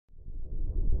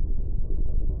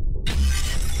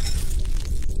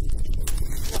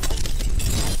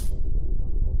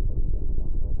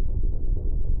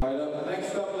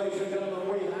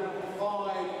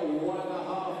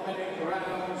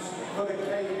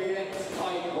KBX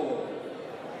title.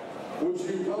 Would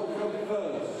you welcome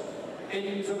first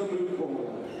into the blue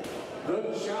corner,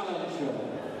 the challenger,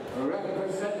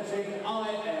 representing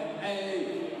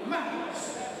IMA,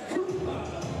 Max Cooper.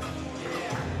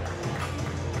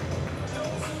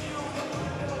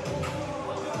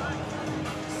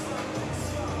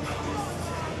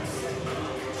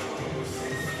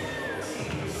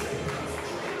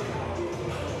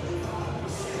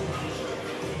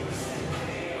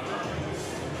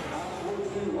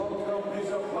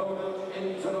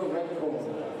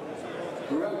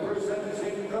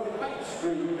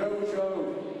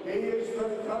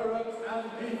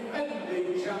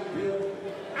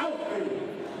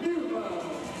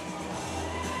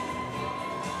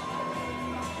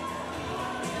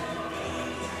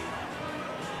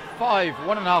 5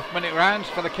 1.5 minute rounds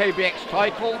for the KBX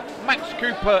title. Max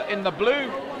Cooper in the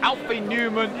blue, Alfie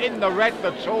Newman in the red, the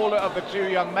taller of the two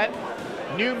young men.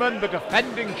 Newman, the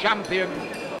defending champion.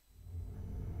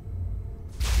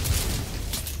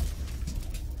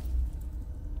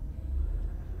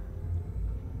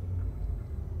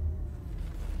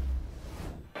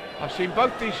 I've seen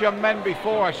both these young men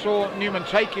before. I saw Newman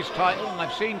take his title, and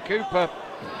I've seen Cooper,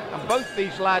 and both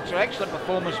these lads are excellent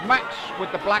performers. Max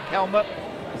with the black helmet,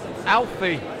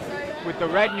 Alfie with the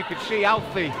red, and you can see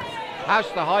Alfie has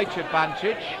the height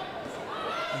advantage.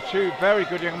 And two very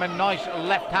good young men. Nice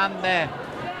left hand there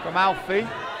from Alfie.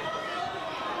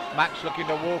 Max looking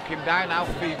to walk him down.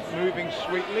 Alfie moving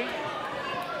sweetly,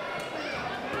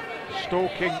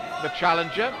 stalking the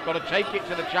challenger. Got to take it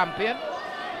to the champion.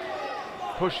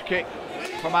 Push kick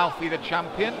from Alfie, the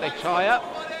champion. They tie up.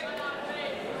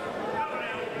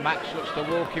 Max looks to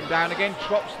walk him down again,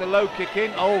 drops the low kick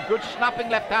in. Oh, good snapping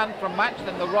left hand from Max,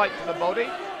 then the right to the body.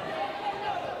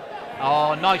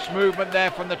 Oh, nice movement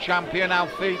there from the champion.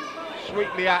 Alfie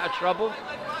sweetly out of trouble.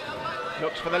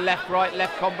 Looks for the left-right,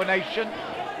 left combination.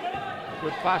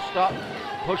 Good fast up.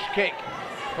 Push kick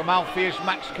from Alfie as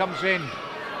Max comes in.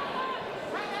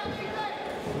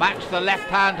 Max, the left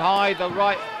hand high, the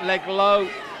right leg low.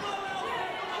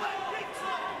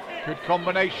 Good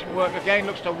combination work again.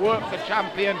 Looks to work the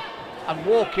champion and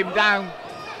walk him down.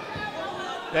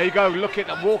 There you go, look at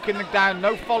them walking him down,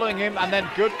 no following him, and then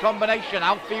good combination.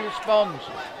 Alfie responds.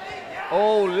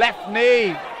 Oh, left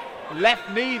knee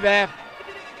there.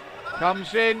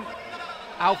 Comes in.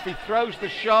 Alfie throws the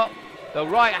shot. The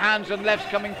right hands and lefts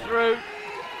coming through.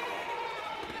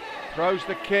 Throws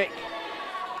the kick.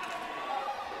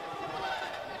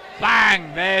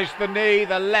 Bang! There's the knee,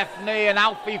 the left knee, and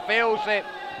Alfie feels it.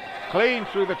 Clean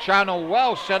through the channel,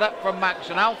 well set up from Max,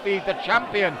 and Alfie, the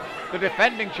champion, the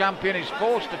defending champion, is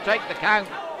forced to take the count.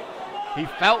 He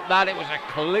felt that, it was a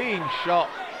clean shot.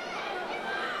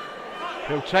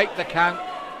 He'll take the count.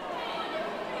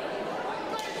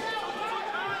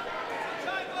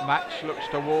 Max looks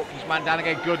to walk his man down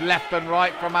again. Good left and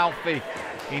right from Alfie.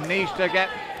 He needs to get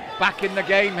back in the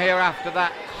game here after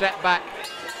that setback.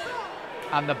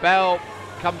 And the bell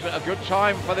comes at a good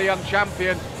time for the young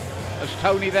champion, as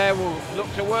Tony there will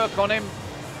look to work on him.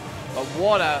 But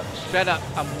what a setup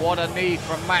and what a knee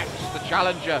from Max, the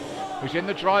challenger, who's in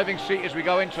the driving seat as we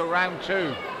go into round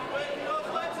 2.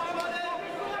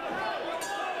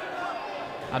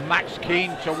 And Max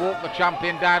keen to walk the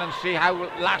champion down and see how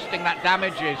lasting that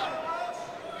damage is.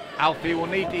 Alfie will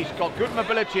need, he's got good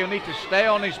mobility, he'll need to stay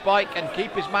on his bike and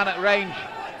keep his man at range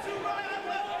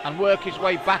and work his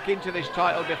way back into this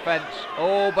title defence.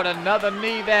 Oh, but another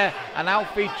knee there, and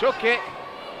Alfie took it.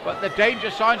 But the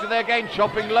danger signs are there again,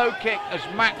 chopping low kick as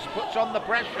Max puts on the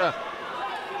pressure.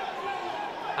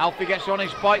 Alfie gets on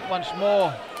his bike once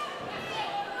more.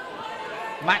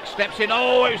 Max steps in.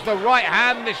 Oh, it was the right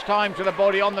hand this time to the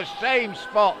body on the same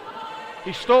spot.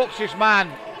 He stalks his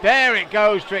man. There it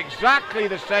goes to exactly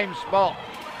the same spot.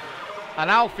 And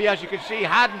Alfie, as you can see,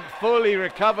 hadn't fully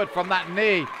recovered from that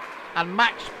knee. And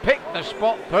Max picked the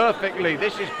spot perfectly.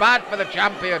 This is bad for the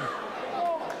champion.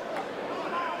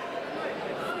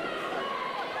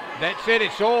 That's it,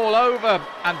 it's all over.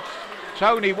 And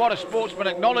Tony, what a sportsman,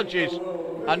 acknowledges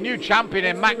a new champion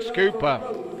in Max Cooper.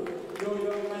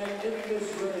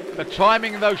 The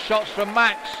timing of those shots from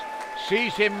Max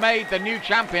sees him made the new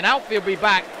champion. Alfie will be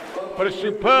back, but a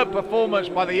superb performance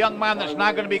by the young man that's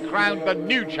now going to be crowned the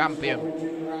new champion.